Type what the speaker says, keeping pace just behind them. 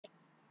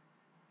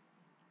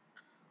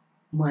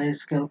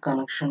MySQL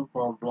connection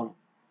problem.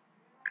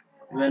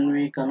 When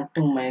we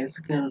connecting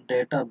MySQL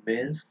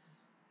database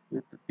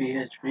with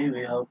PHP,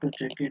 we have to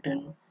check it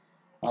in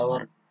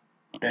our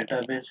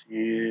database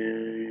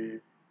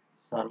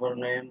server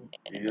name,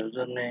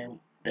 username,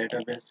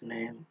 database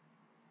name,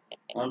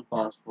 and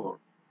password.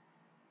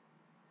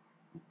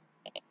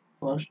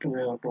 First, we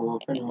have to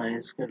open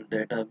MySQL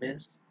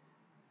database,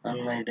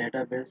 and my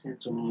database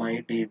is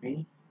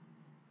MyDB.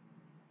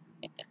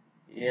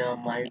 Yeah,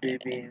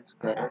 MyDB is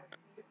correct,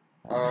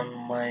 and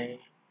my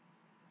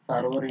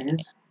server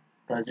is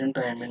present.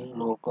 I am in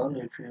local.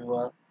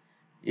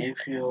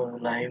 If your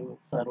live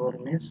server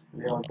means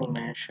we have to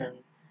mention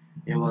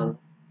your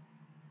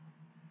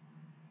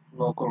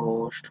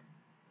localhost.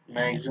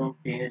 Maximum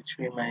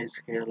PHP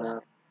MySQL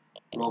are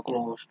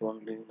localhost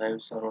only,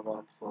 live server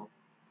also.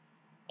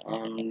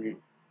 And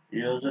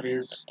user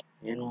is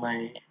in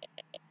my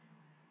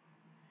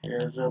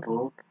user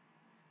root,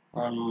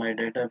 and my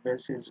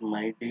database is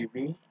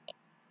MyDB,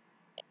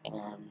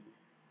 and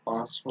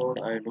password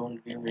I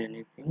don't give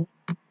anything,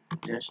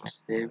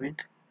 just save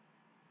it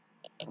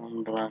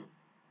and run.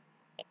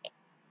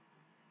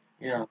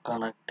 Yeah,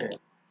 connected.